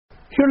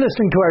You're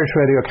listening to Irish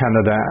Radio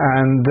Canada,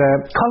 and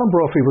Colm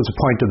Brophy was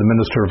appointed the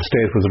Minister of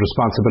State with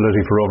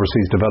responsibility for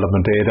overseas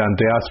development aid and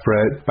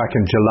diaspora back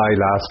in July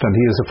last, and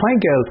he is a Fine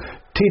Gael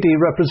TD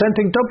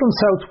representing Dublin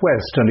South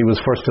West, and he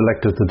was first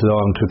elected to the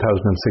Dáil in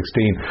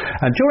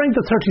 2016. And during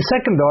the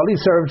 32nd Dáil, he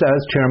served as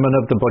Chairman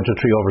of the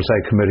Budgetary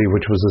Oversight Committee,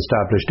 which was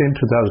established in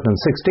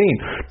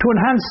 2016 to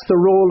enhance the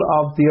role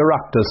of the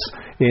Oireachtas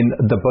in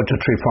the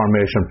budgetary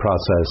formation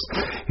process.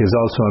 He is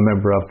also a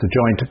member of the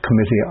Joint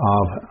Committee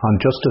on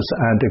Justice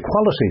and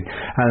Equality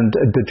and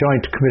the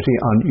Joint Committee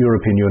on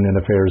European Union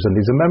Affairs, and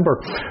he's a member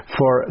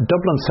for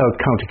Dublin South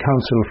County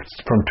Council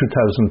from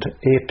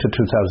 2008 to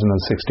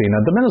 2016.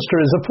 And the Minister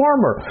is a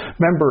former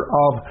member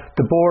of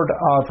the board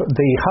of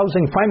the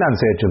Housing Finance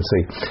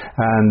Agency,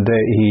 and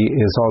he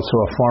is also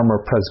a former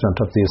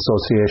president of the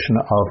Association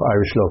of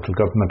Irish Local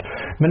Government.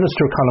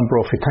 Minister Colm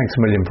Brophy, thanks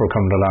a million for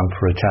coming along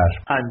for a chat.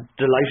 I'm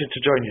delighted to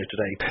join you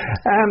today.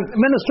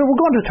 Minister,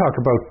 we're going to talk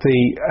about the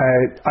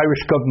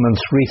Irish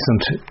government's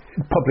recent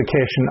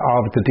publication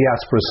of the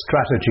Diaspora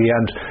strategy,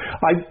 and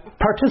I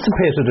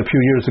participated a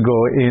few years ago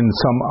in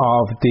some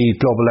of the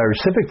Global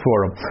Irish Civic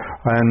Forum,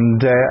 and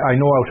I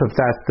know out of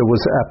that there was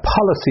a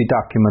policy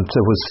document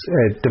that was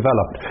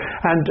developed,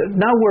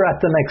 and now we're at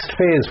the next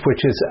phase,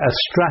 which is a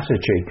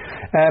strategy.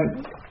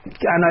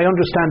 And I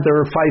understand there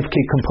are 5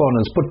 key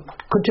components, but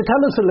could you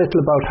tell us a little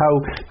about how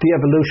the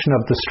evolution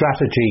of the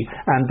strategy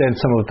and then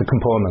some of the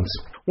components?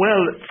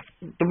 Well,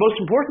 the most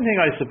important thing,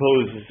 I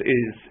suppose,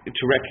 is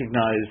to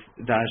recognise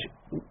that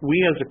we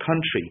as a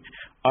country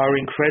are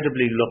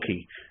incredibly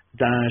lucky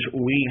that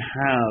we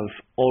have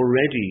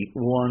already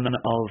one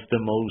of the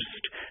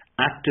most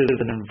active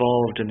and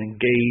involved and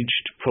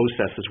engaged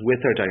processes with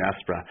our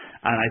diaspora,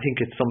 and I think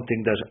it's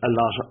something that a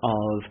lot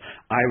of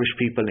Irish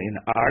people in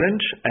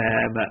Ireland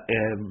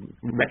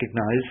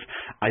recognise.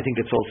 I think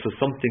it's also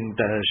something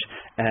that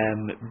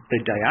the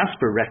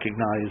diaspora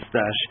recognise,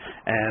 that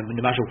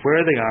no matter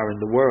where they are in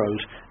the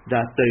world,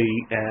 that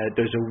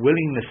there's a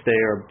willingness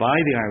there by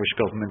the Irish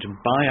government and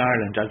by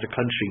Ireland as a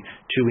country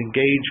to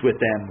engage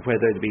with them,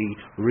 whether it be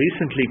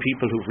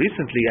people who've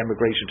recently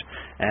emigrated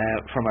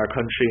from our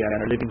country and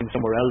are living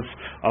somewhere else,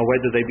 or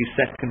whether they be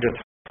second or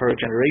third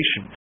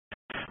generation.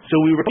 So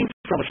we were coming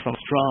from a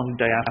strong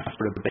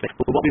diaspora base.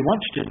 But what we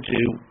wanted to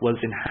do was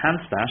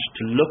enhance that,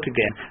 to look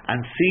again and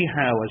see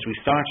how, as we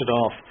started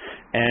off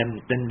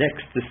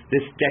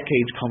this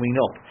decade coming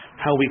up,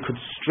 how we could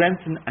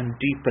strengthen and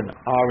deepen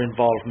our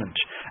involvement.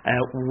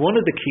 One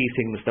of the key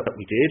things that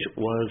we did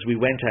was we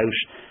went out,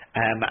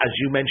 as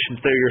you mentioned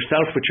there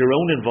yourself with your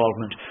own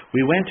involvement,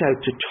 we went out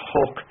to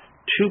talk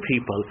to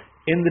people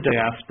in the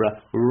diaspora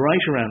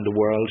right around the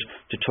world,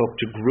 to talk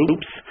to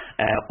groups,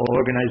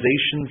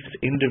 organisations,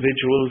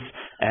 individuals,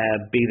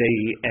 be they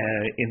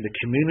in the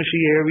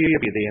community area,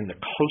 be they in the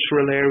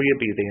cultural area,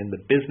 be they in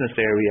the business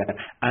area,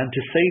 and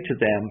to say to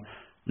them,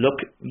 look,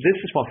 this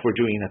is what we're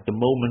doing at the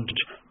moment,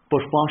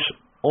 but what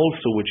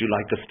also would you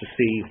like us to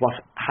see?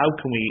 How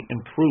can we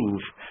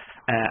improve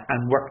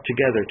and work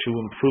together to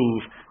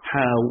improve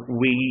how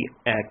we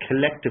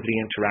collectively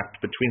interact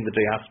between the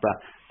diaspora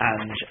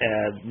and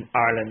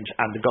Ireland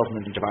and the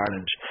government of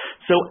Ireland.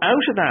 So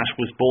out of that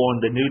was born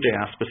the new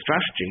diaspora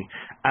strategy,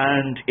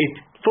 and it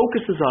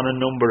focuses on a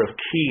number of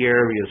key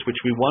areas which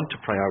we want to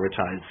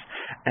prioritise.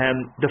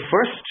 The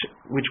first,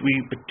 which we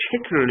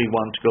particularly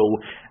want to go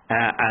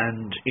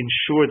and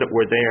ensure that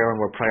we're there and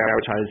we're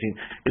prioritising,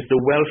 is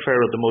the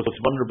welfare of the most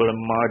vulnerable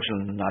and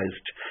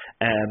marginalised.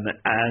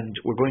 And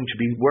we're going to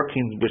be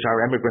working with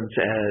our immigrant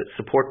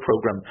support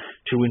programme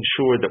to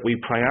ensure that we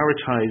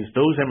prioritise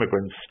those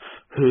immigrants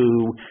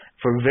who,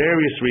 for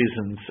various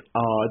reasons,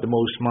 are the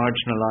most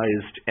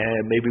marginalised,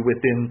 maybe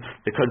within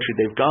the country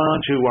they've gone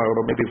to,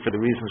 or maybe for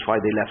the reasons why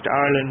they left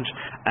Ireland,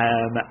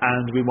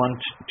 and we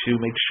want to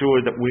make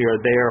sure that we are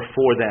there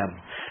for them.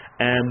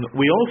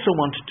 We also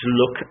wanted to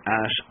look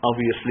at,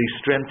 obviously,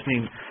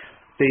 strengthening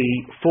the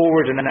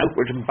forward and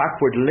outward and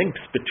backward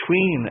links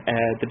between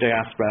the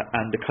diaspora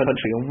and the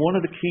country. And one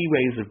of the key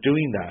ways of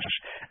doing that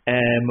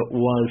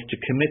was to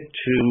commit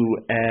to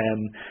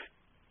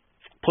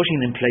putting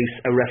in place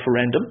a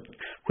referendum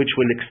which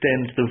will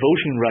extend the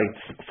voting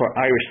rights for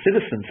Irish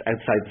citizens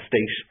outside the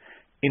state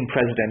in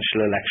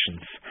presidential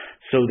elections.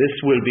 So this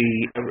will be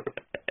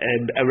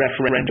a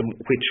referendum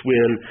which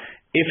will,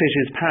 if it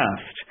is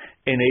passed,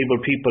 enable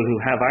people who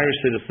have Irish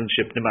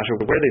citizenship, no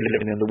matter where they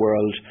live in the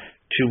world,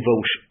 to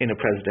vote in a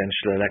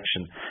presidential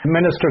election.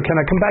 Minister, can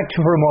I come back to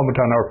you for a moment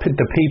on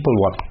the people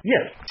one?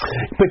 Yes.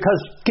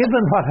 Because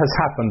given what has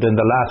happened in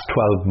the last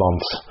 12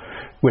 months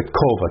with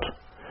COVID,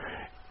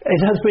 it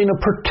has been a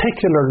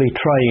particularly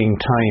trying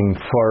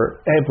time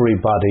for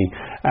everybody,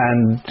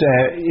 and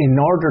in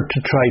order to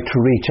try to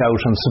reach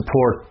out and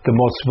support the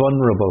most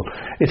vulnerable,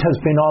 it has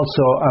been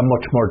also a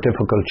much more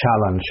difficult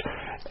challenge.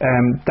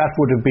 that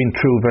would have been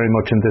true very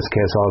much in this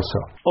case also.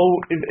 Oh,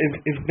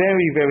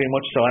 very, very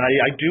much so. And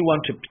I do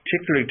want to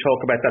particularly talk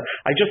about that.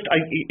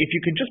 If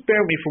you can just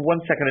bear with me for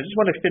 1 second, I just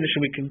want to finish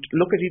and we can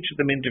look at each of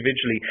them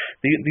individually.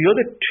 The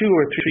other 2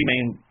 or 3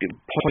 main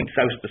points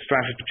out of the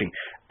strategy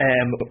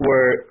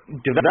were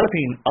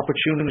developing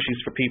opportunities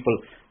for people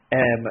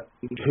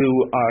who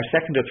are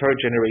second or third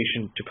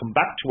generation to come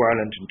back to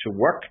Ireland and to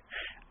work.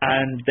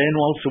 And then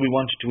also we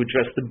wanted to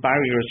address the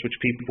barriers which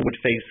people would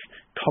face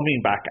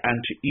coming back and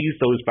to ease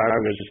those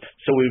barriers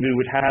so we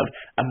would have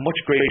a much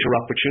greater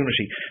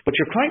opportunity. But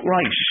you're quite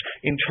right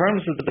in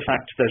terms of the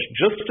fact that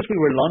just as we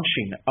were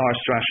launching our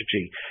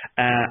strategy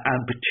and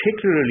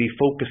particularly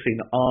focusing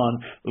on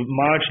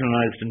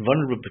marginalised and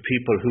vulnerable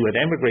people who had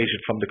emigrated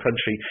from the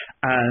country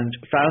and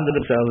found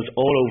themselves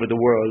all over the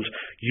world,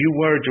 you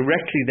were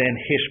directly then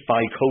hit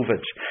by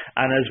COVID.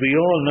 And as we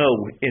all know,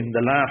 in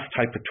the last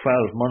type of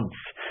 12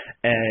 months,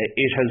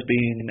 it has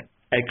been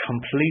a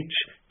complete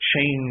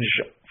change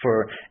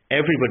for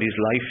everybody's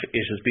life.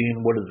 It has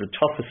been one of the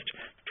toughest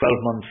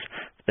 12 months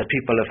that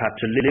people have had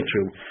to live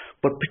through,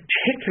 but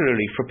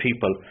particularly for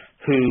people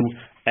who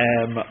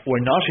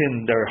were not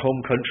in their home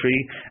country,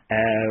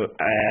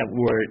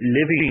 were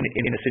living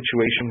in a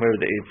situation where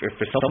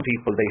for some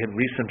people they had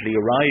recently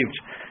arrived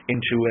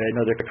into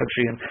another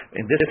country, and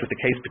this was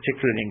the case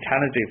particularly in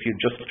Canada. If you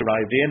just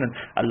arrived in, and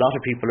a lot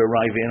of people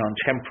arrive in on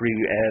temporary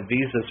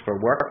visas for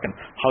work and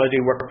holiday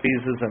work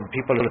visas, and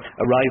people are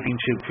arriving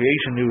to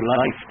create a new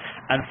life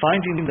and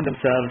finding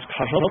themselves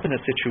caught up in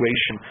a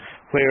situation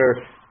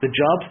where the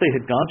jobs they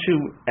had gone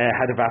to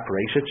had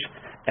evaporated.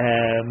 They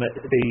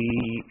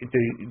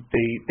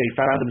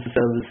found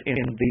themselves in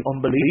the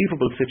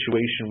unbelievable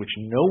situation which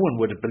no one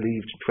would have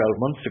believed 12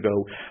 months ago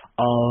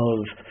of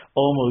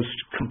almost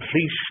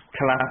complete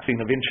collapsing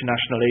of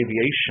international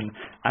aviation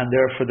and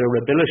therefore their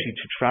ability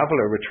to travel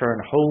or return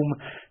home.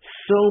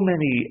 So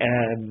many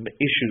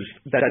issues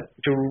that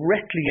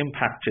directly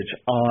impacted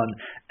on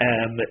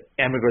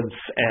emigrants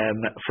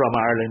from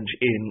Ireland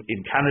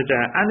in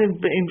Canada and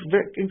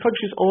in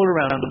countries all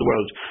around the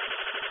world.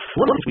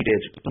 One of the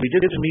things we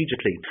did it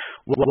immediately,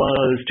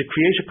 was to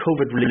create a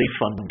COVID relief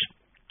fund.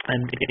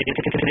 And in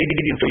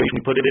Canadian situation,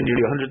 we put it in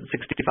nearly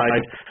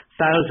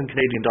 165,000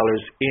 Canadian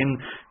dollars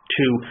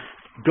into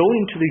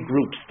going to the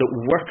groups that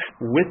work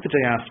with the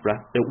diaspora,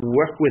 that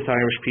work with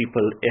Irish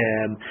people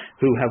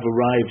who have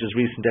arrived as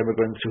recent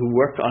immigrants, who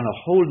work on a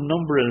whole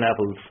number of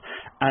levels,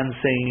 and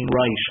saying,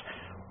 right,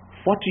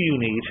 what do you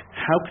need?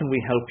 How can we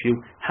help you?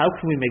 How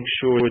can we make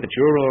sure that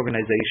your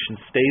organisation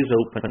stays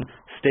open,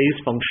 stays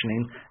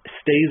functioning,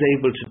 stays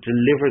able to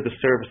deliver the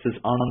services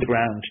on the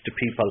ground to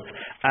people?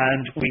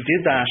 And we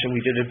did that, and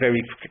we did it very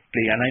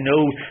quickly. And I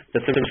know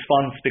that the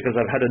response, because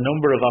I've had a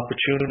number of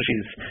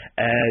opportunities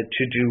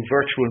to do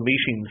virtual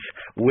meetings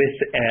with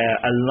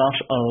a lot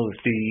of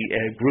the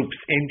groups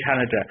in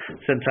Canada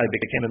since I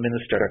became a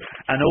minister,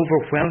 and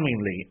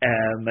overwhelmingly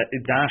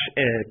that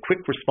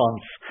quick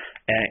response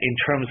in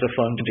terms of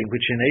funding,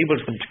 which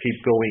enables them to keep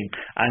going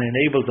and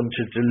enables them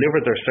to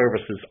deliver their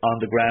services on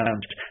the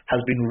ground,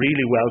 has been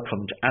really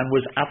welcomed and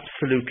was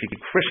absolutely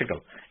critical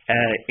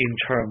in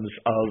terms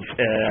of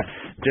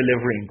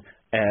delivering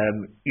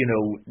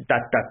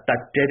that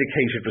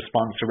dedicated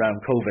response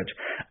around COVID.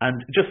 And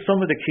just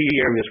some of the key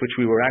areas which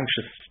we were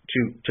anxious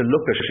to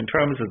look at in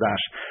terms of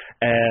that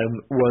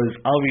was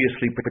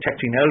obviously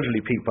protecting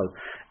elderly people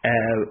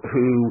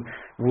who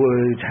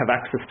would have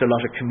access to a lot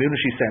of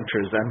community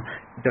centres, and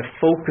the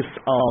focus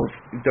of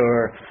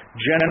their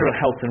general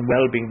health and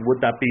well-being,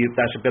 would that be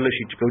that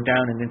ability to go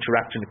down and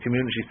interact in a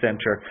community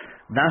centre.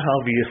 That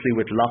obviously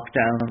with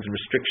lockdowns and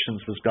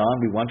restrictions was gone.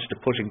 We wanted to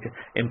put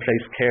in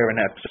place care and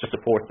extra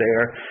support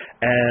there.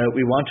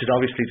 We wanted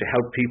obviously to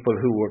help people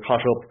who were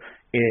caught up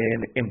in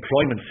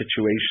employment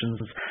situations,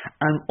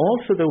 and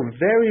also though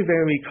very,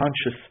 very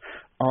conscious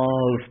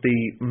of the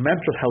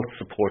mental health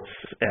supports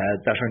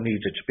that are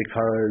needed,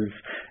 because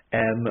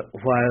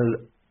while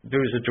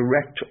there is a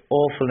direct,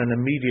 awful and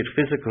immediate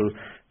physical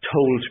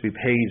toll to be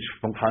paid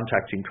from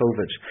contacting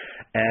COVID,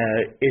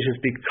 it has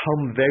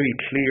become very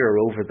clear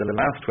over the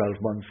last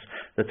 12 months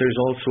that there's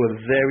also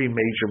a very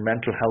major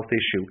mental health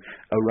issue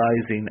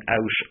arising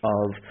out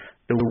of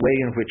the way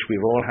in which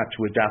we've all had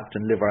to adapt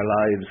and live our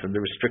lives and the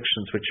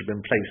restrictions which have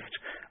been placed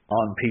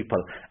on people.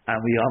 And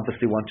we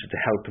obviously wanted to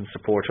help and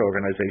support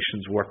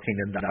organisations working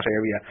in that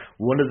area.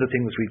 One of the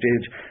things we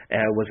did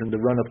was in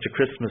the run-up to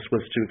Christmas was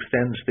to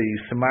extend the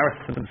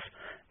Samaritans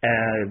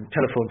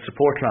telephone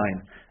support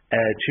line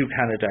to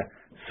Canada,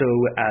 so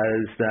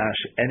as that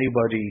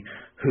anybody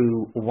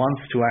who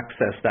wants to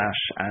access that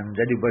and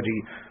anybody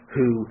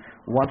who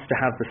wants to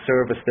have the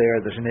service there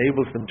that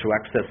enables them to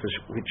access it,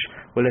 which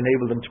will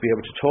enable them to be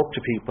able to talk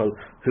to people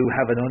who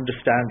have an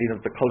understanding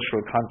of the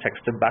cultural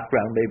context and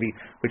background maybe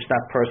which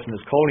that person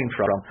is calling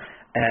from,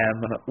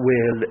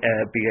 will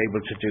be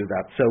able to do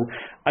that. So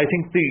I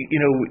think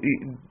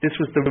this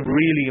was the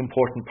really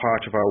important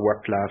part of our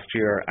work last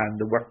year,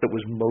 and the work that was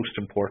most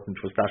important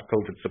was that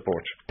COVID support.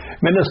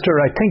 Minister,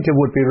 I think it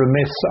would be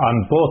remiss on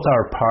both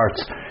our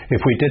parts if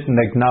we didn't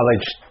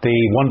acknowledge the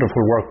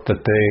wonderful work that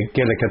the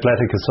Gaelic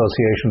Athletic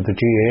Association, the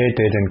GAA,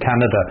 did in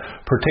Canada,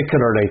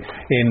 particularly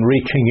in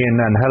reaching in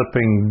and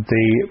helping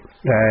the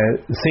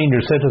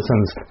senior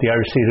citizens, the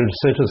Irish senior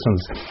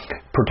citizens,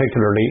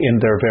 particularly in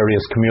their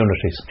various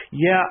communities.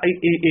 Yeah,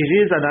 it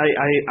is, and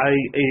I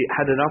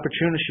had an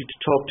opportunity to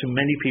talk to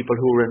many people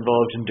who were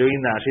involved in doing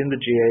that in the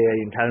GAA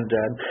in Canada.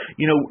 And,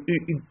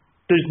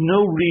 there's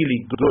no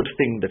really good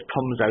thing that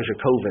comes out of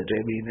COVID.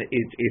 I mean,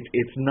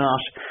 it's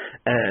not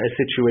a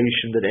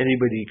situation that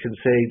anybody can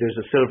say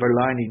there's a silver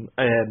lining.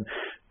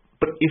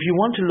 But if you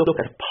want to look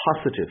at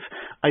positive,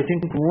 I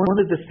think one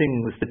of the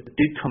things that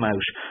did come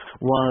out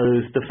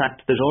was the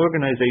fact that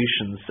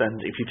organisations,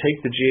 and if you take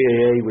the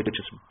GAA, which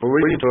is a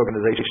brilliant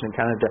organisation in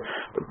Canada,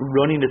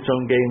 running its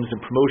own games and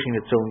promoting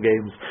its own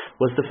games,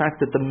 was the fact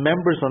that the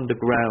members on the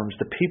ground,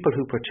 the people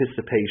who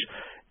participate,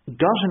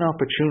 got an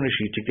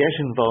opportunity to get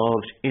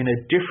involved in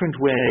a different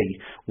way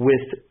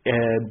with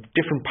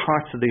different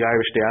parts of the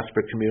Irish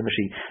diaspora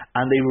community,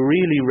 and they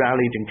really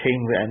rallied and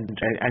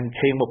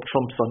came up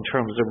trumps on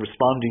terms of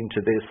responding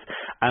to this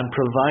and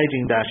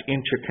providing that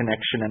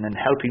interconnection and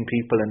helping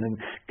people and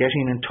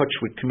getting in touch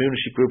with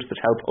community groups that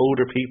help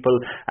older people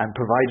and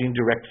providing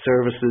direct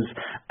services.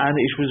 And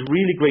it was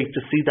really great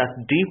to see that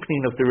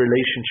deepening of the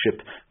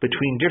relationship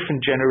between different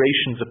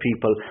generations of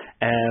people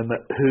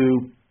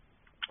who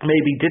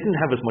maybe didn't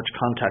have as much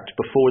contact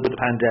before the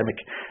pandemic,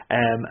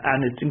 and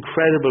it's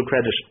incredible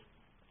credit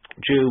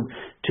due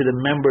to the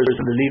members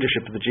and the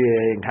leadership of the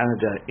GAA in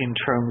Canada in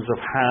terms of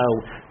how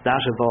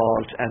that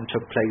evolved and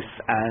took place.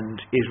 And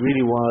it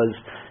really was,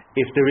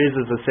 if there is,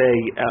 as I say,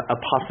 a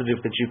positive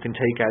that you can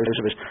take out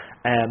of it,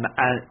 and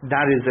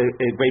that is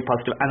a great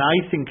positive. And I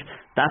think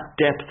that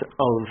depth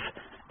of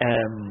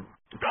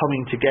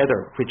coming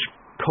together, which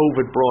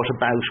COVID brought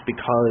about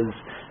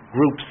because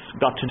groups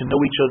got to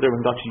know each other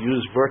and got to use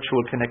virtual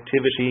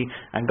connectivity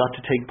and got to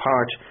take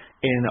part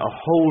in a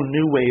whole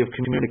new way of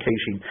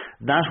communicating.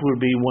 That will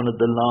be one of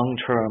the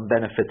long-term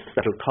benefits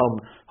that will come,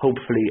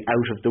 hopefully,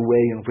 out of the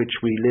way in which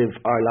we live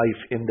our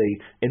life in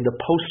the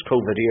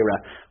post-COVID era,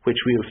 which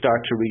we will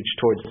start to reach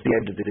towards the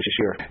end of this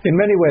year. In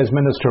many ways,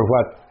 Minister,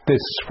 what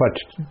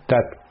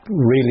that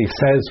really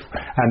says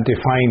and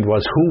defined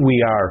was who we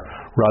are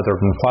rather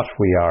than what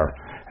we are,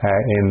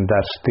 in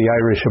that the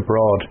Irish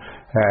abroad,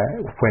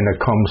 when it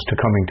comes to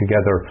coming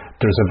together,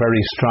 there's a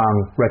very strong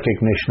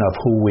recognition of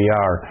who we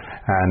are,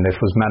 and it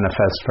was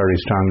manifest very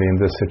strongly in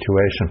this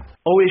situation.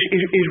 Oh,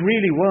 it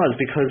really was,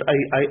 because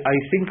I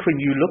think when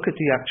you look at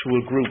the actual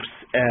groups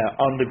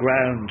on the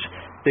ground,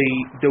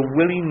 the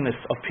willingness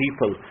of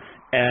people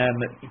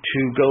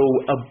to go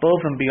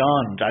above and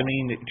beyond, I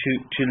mean,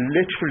 to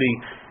literally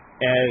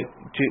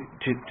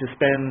to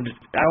spend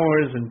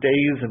hours and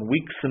days and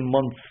weeks and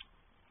months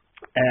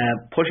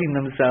putting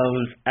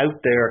themselves out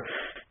there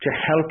to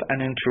help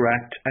and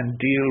interact and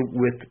deal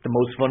with the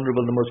most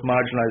vulnerable, the most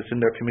marginalised in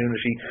their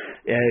community,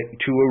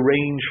 to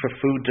arrange for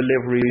food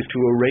deliveries, to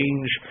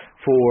arrange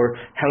for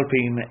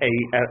helping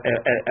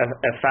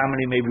a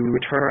family maybe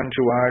return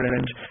to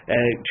Ireland,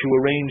 to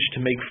arrange to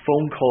make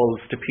phone calls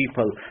to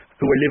people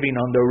who were living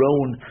on their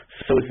own,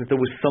 so that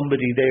there was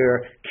somebody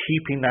there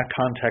keeping that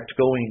contact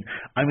going.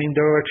 I mean,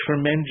 there are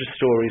tremendous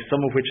stories,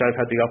 some of which I've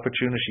had the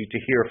opportunity to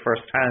hear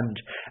firsthand,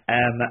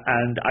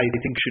 and I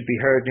think should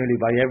be heard nearly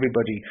by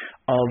everybody,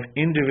 of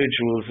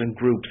individuals and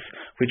groups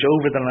which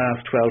over the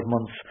last 12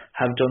 months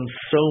have done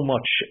so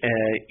much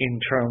in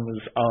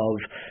terms of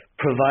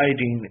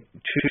providing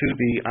to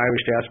the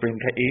Irish diaspora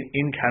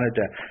in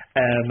Canada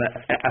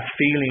a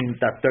feeling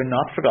that they're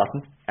not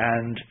forgotten,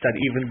 and that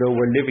even though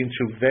we're living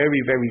through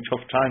very, very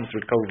tough times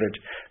with COVID,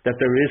 that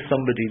there is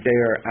somebody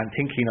there and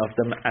thinking of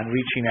them and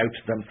reaching out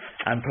to them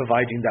and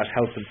providing that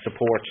help and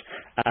support.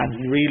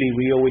 And really,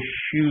 we owe a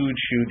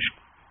huge, huge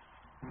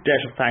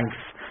debt of thanks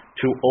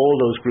to all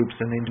those groups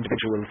and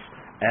individuals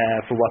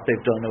for what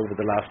they've done over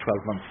the last 12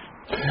 months.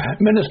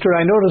 Minister,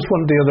 I notice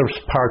one of the other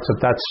parts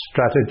of that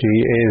strategy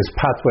is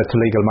pathway to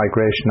legal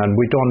migration, and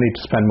we don't need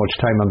to spend much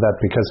time on that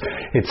because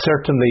it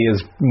certainly is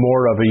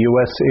more of a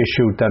US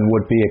issue than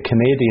would be a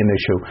Canadian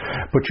issue.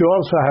 But you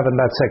also have in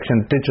that section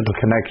digital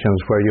connections,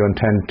 where you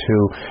intend to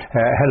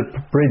help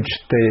bridge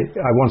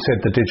I won't say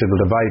the digital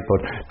divide,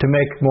 but to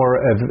make more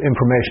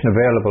information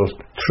available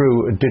through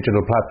a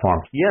digital platform.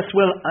 Yes,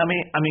 well,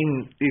 I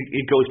mean,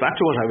 it goes back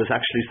to what I was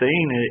actually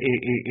saying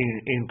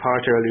in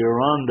part earlier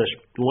on, that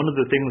one of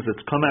the things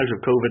that's come out of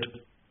COVID,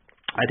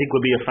 I think,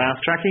 will be a fast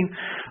tracking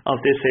of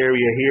this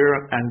area here,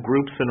 and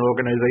groups and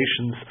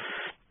organisations,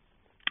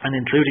 and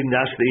including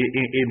that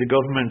in the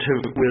government,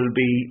 will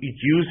be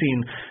using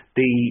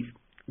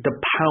the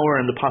power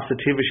and the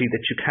positivity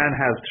that you can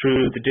have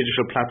through the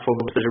digital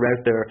platforms that are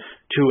out there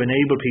to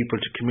enable people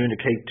to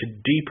communicate, to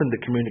deepen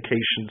the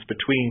communications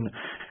between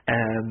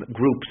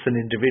groups and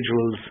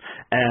individuals,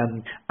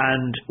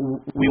 and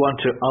we want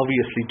to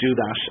obviously do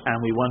that, and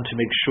we want to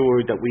make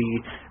sure that we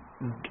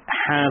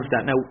have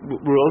that. Now,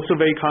 we're also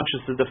very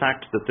conscious of the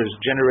fact that there's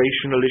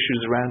generational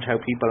issues around how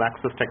people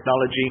access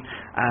technology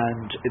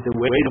and the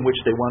way in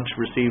which they want to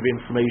receive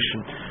information.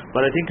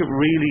 But I think it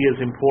really is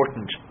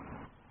important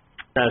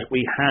that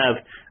we have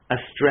a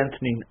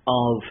strengthening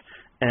of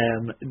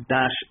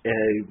that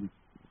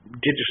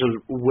digital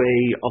way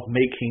of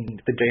making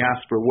the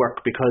diaspora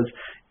work, because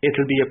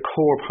it'll be a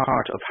core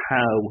part of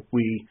how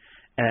we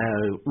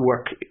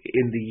work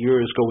in the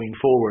years going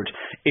forward.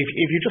 If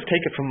you just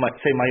take it from my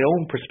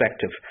own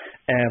perspective,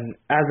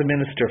 as a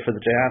minister for the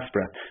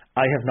diaspora,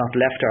 I have not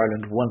left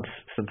Ireland once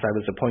since I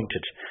was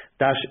appointed.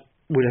 That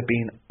would have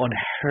been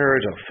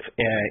unheard of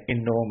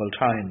in normal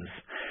times,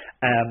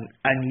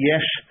 and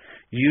yet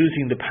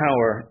using the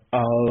power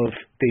of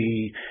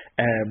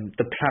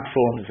the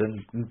platforms,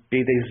 and be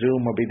they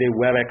Zoom or be they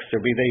WebEx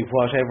or be they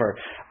whatever,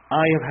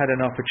 I have had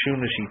an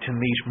opportunity to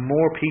meet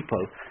more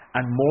people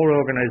and more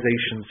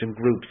organisations and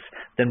groups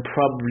than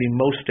probably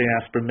most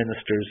diaspora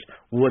ministers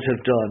would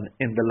have done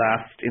in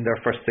their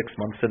first 6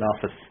 months in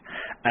office.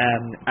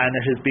 And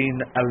it has been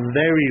a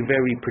very,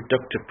 very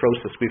productive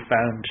process, we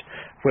found,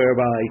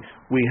 whereby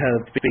we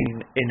have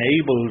been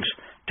enabled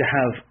to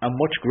have a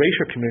much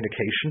greater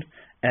communication,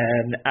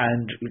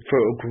 and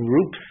for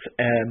groups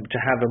to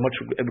have a much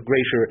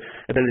greater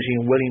ability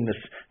and willingness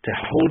to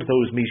hold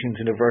those meetings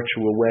in a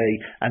virtual way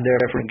and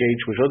therefore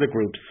engage with other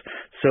groups.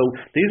 So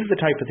these are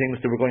the type of things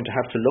that we're going to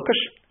have to look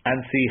at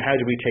and see how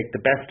do we take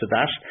the best of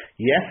that.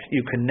 Yes,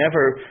 you can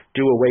never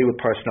do away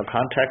with personal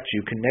contact.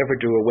 You can never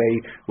do away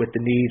with the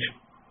need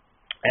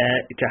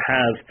to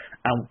have,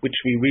 which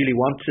we really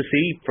want to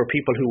see for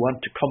people who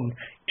want to come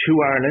to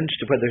Ireland,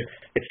 whether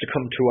it's to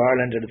come to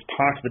Ireland and it's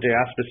part of the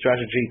diaspora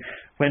strategy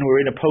when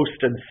we're in a post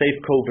and safe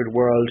COVID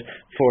world,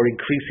 for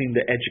increasing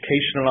the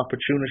educational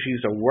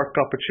opportunities or work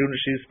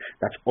opportunities.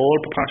 That's all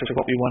part of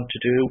what we want to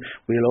do.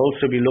 We'll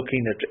also be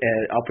looking at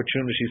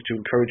opportunities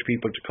to encourage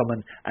people to come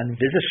and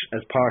visit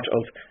as part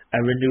of a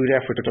renewed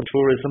effort of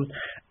tourism.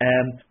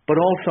 But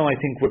also I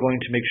think we're going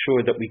to make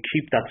sure that we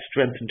keep that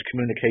strengthened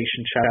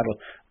communication channel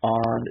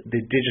on the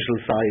digital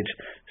side,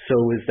 so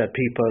is that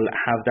people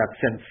have that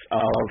sense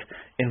of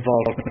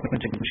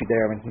involvement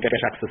there and can get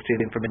access to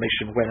the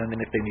information when and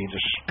if they need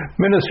it.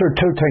 Minister,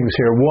 two things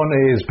here. One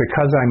is,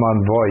 because I'm on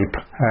VoIP,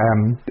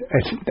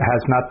 it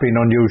has not been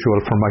unusual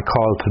for my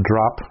call to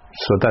drop,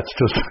 so that's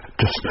just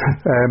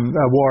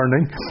a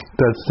warning.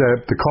 That's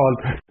the call.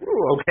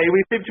 Okay, we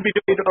seem to be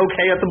doing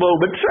okay at the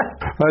moment.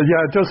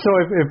 Yeah, just so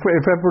if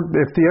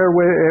the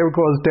air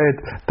goes dead,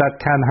 that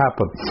can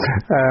happen.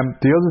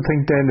 The other thing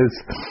then is,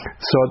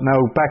 so now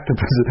back to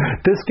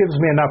this gives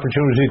me an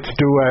opportunity to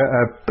do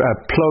a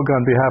plug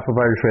on behalf of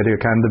Irish Radio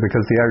Canada,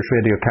 because the Irish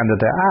Radio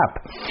Canada app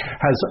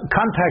has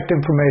contact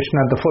information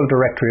and the full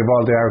directory of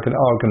all the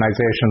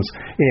organisations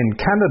in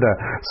Canada.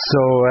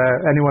 So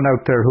anyone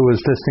out there who is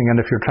listening, and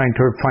if you're trying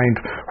to find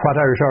what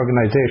Irish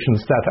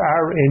organisations that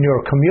are in your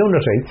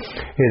community,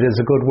 it is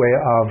a good way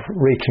of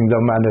reaching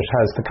them, and it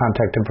has the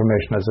contact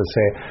information, as I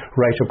say,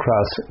 right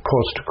across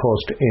coast to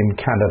coast in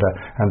Canada,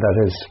 and that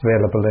is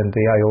available in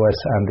the iOS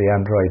and the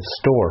Android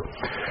store.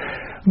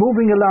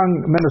 Moving along,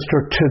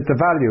 Minister, to the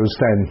values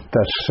then,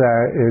 that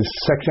is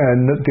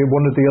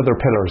one of the other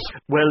pillars.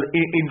 Well,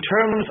 in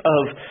terms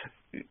of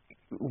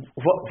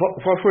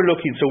what we're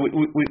looking, so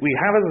we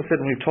have, as I said,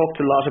 and we've talked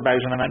a lot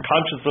about, and I'm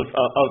conscious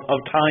of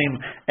time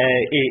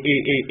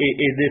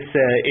in this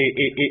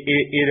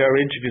in our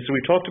interview. So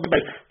we talked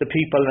about the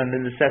people and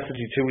the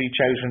necessity to reach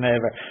out and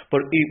ever.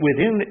 But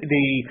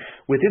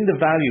within the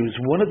values,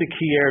 one of the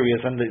key areas,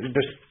 and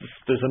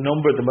there's a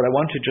number of them, but I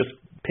want to just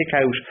pick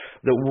out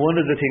that one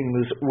of the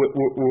things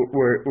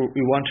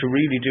we want to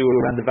really do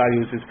around the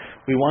values is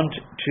we want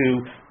to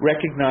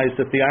recognise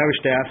that the Irish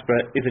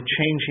diaspora is a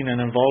changing and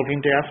evolving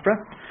diaspora,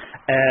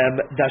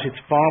 that it's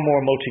far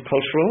more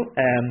multicultural,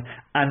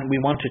 and we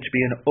want it to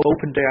be an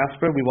open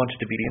diaspora. We want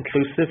it to be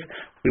inclusive.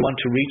 We want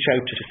to reach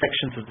out to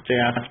sections of the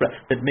diaspora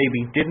that maybe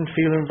didn't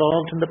feel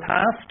involved in the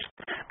past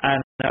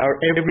and are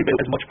every bit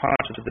as much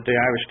part of the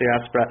Irish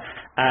diaspora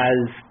as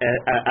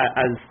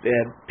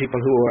people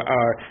who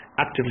are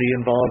actively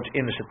involved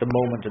in it at the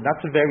moment. And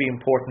that's a very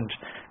important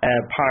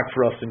part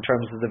for us in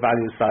terms of the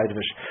value side of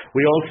it.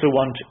 We also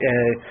want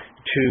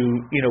to,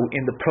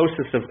 in the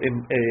process of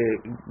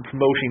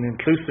promoting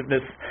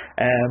inclusiveness,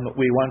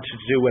 we want to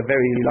do a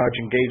very large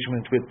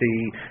engagement with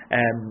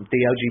the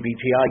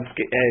LGBTI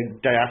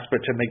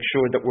diaspora to make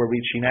sure that we're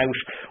reaching out.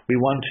 We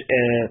want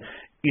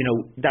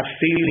that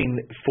feeling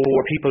for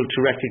people to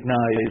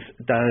recognise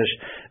that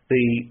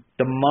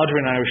the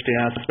modern Irish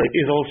diaspora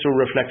is also a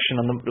reflection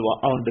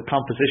on the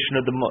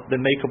composition of the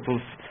makeup of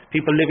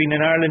people living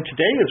in Ireland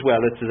today as well.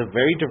 It's a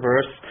very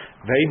diverse,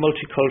 very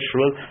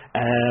multicultural,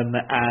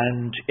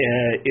 and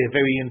a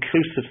very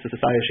inclusive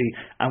society,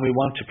 and we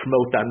want to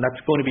promote that, and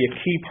that's going to be a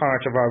key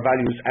part of our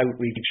values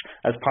outreach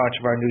as part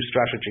of our new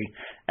strategy.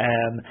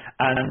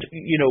 And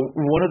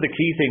one of the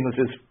key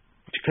things is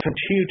to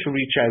continue to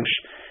reach out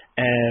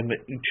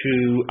to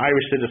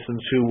Irish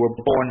citizens who were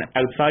born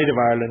outside of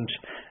Ireland,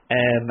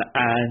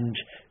 and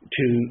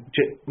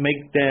to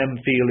make them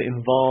feel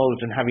involved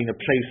and having a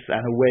place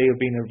and a way of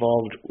being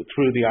involved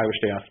through the Irish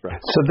diaspora.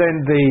 So then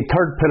the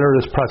third pillar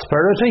is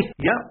prosperity?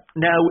 Yeah.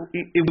 Now,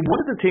 one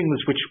of the things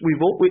which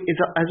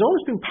has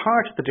always been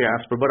part of the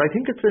diaspora, but I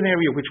think it's an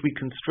area which we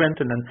can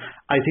strengthen, and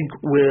I think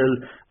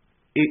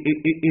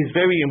is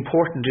very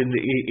important in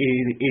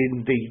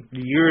the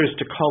years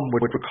to come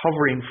with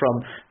recovering from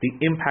the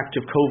impact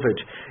of COVID,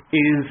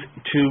 is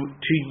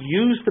to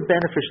use the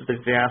benefits of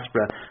the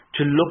diaspora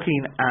to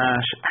looking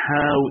at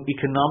how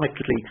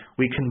economically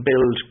we can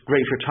build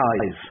greater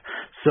ties.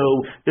 So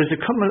there's a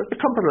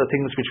couple of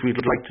things which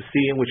we'd like to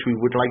see and which we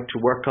would like to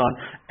work on.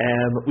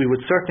 We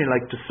would certainly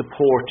like to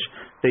support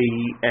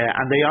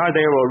and they are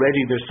there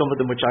already. There's some of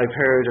them which I've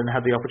heard and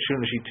had the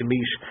opportunity to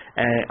meet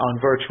on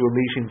virtual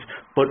meetings.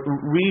 But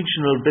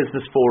regional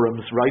business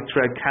forums right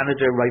throughout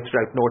Canada, right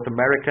throughout North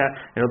America,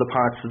 in other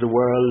parts of the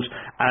world,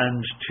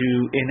 and to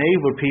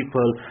enable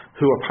people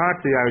who are part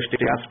of the Irish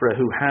diaspora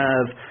who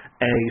have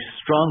a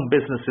strong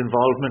business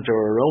involvement or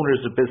are owners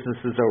of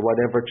businesses or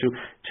whatever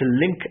to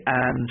link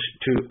and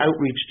to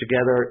outreach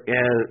together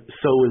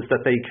so as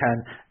that they can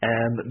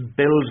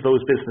build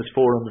those business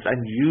forums and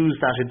use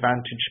that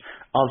advantage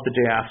of the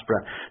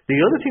diaspora.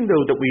 The other thing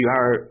though that we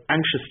are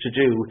anxious to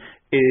do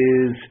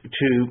is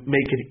to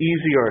make it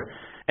easier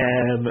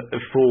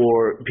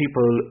for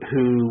people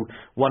who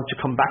want to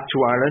come back to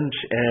Ireland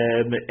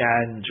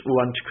and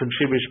want to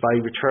contribute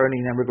by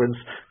returning immigrants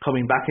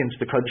coming back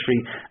into the country.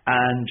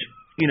 And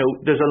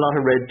there's a lot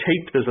of red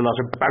tape, there's a lot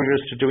of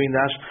barriers to doing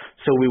that,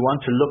 so we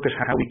want to look at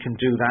how we can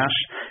do that,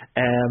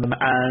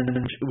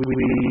 and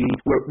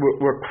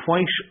we're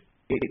quite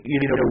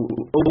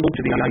open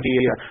to the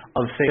idea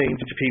of saying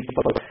to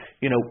people,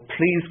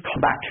 please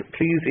come back,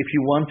 please, if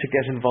you want to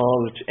get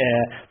involved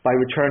by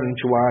returning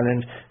to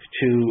Ireland,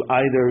 to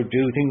either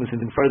do things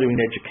in furthering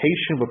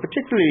education, but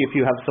particularly if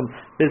you have some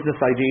business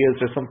ideas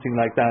or something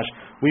like that,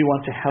 we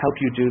want to help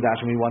you do that,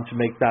 and we want to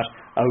make that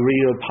a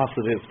real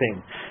positive thing.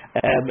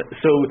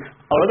 So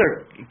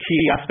another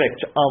key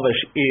aspect of it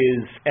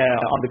is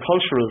on the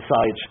cultural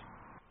side.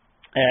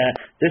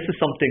 This is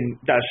something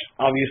that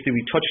obviously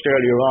we touched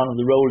earlier on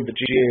the role of the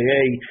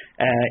GAA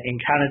in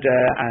Canada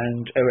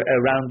and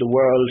around the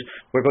world.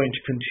 We're going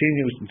to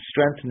continue to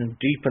strengthen and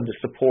deepen the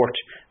support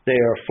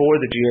there for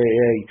the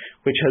GAA,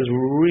 which has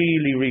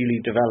really,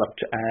 really developed.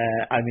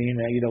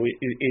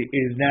 It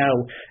is now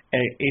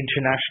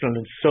international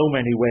in so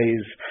many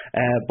ways,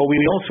 but we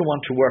also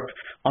want to work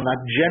on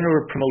that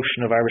general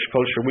promotion of Irish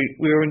culture.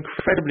 We are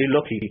incredibly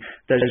lucky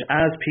that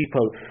as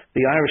people,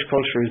 the Irish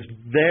culture is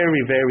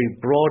very, very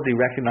broadly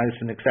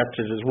recognised and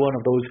accepted as one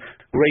of those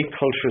great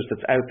cultures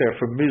that's out there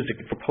for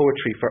music, for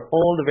poetry, for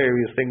all the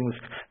various things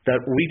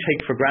that we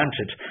take for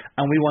granted,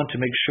 and we want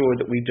to make sure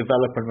that we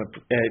develop and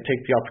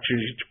take the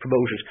opportunity to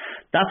promote it.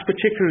 That's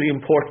particularly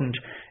important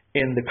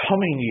in the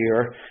coming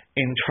year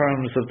in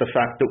terms of the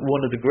fact that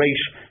one of the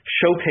great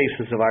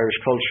showcases of Irish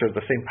culture,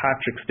 the St.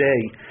 Patrick's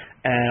Day,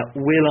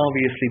 will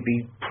obviously be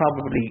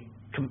probably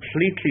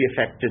completely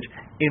affected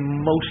in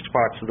most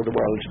parts of the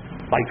world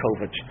by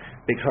COVID,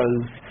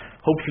 because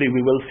hopefully we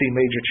will see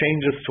major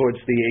changes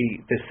towards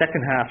the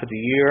second half of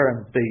the year and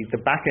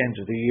the back end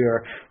of the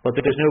year, but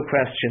there's no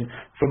question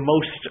for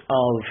most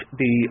of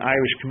the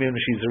Irish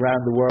communities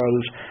around the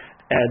world,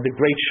 the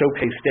great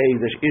showcase day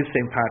that is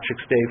St.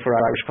 Patrick's Day for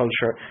Irish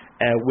culture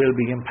will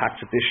be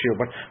impacted this year.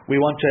 But we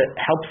want to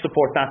help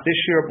support that this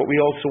year, but we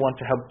also want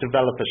to help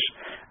develop it.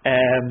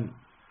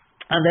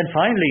 And then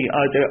finally,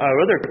 our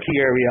other key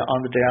area on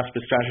the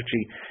diaspora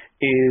strategy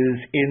is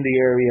in the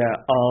area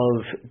of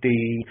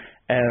the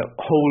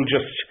whole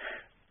just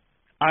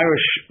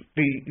Irish,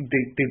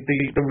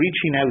 the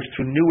reaching out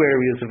through new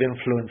areas of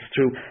influence,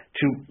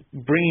 to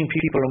bringing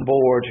people on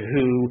board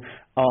who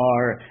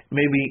are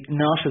maybe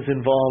not as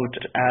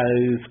involved as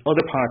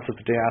other parts of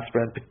the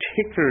diaspora, and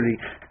particularly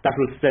that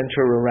will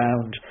centre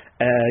around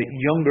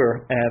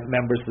younger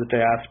members of the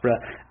diaspora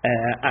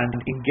and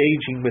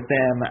engaging with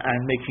them and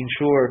making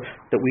sure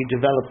that we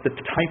develop the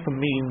type of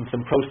means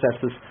and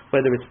processes,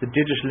 whether it's the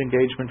digital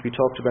engagement we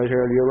talked about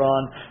earlier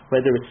on,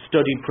 whether it's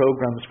study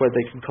programs where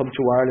they can come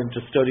to Ireland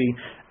to study,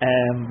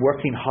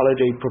 working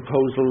holiday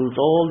proposals,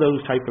 all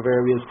those type of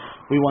areas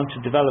we want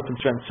to develop and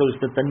strengthen so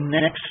that the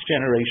next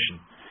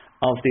generation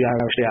of the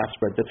Irish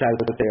diaspora that's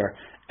out there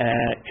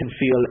can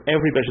feel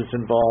every bit as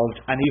involved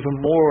and even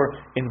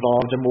more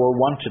involved and more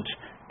wanted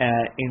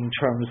in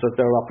terms of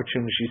their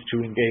opportunities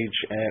to engage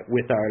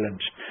with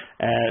Ireland.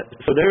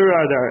 So there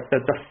are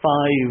the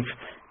five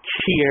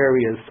key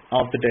areas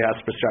of the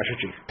diaspora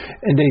strategy.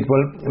 Indeed.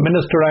 Well,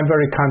 Minister, I'm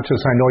very conscious.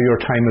 I know your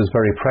time is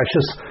very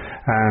precious,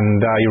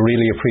 and I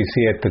really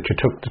appreciate that you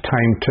took the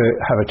time to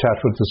have a chat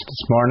with us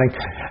this morning.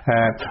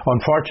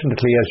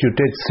 Unfortunately, as you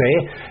did say,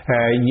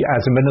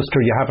 as a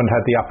minister you haven't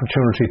had the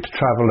opportunity to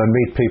travel and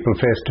meet people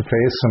face to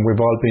face, and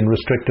we've all been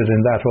restricted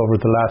in that over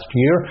the last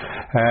year.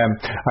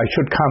 I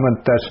should comment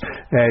that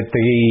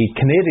the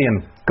Canadian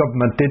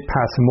government did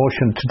pass a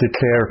motion to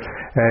declare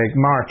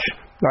March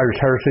Irish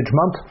Heritage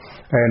Month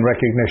in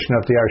recognition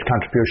of the Irish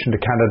contribution to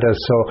Canada.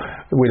 So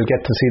we'll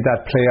get to see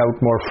that play out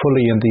more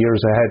fully in the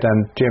years ahead. And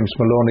James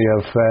Maloney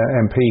of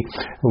MP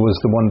was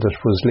the one that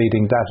was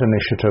leading that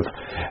initiative.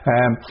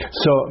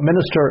 So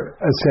Minister,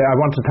 I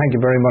want to thank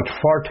you very much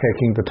for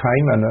taking the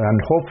time, and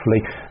hopefully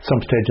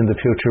some stage in the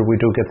future we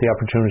do get the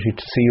opportunity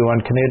to see you on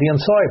Canadian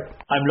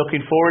soil. I'm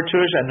looking forward to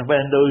it, and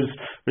when those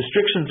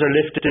restrictions are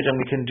lifted and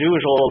we can do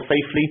it all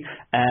safely,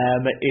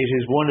 it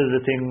is one of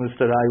the things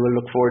that I will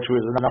look forward to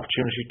as an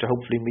opportunity to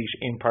hopefully meet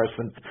in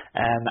person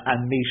and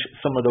meet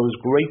some of those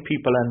great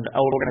people and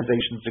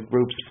organisations and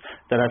groups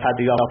that I've had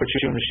the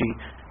opportunity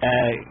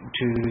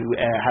to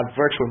have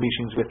virtual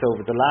meetings with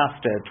over the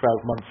last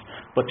 12 months,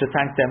 but to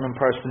thank them in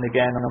person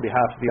again on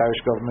behalf of the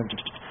Irish Government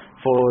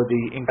for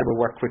the incredible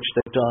work which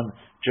they've done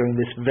during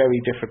this very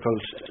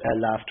difficult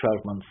last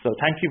 12 months. So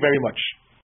thank you very much.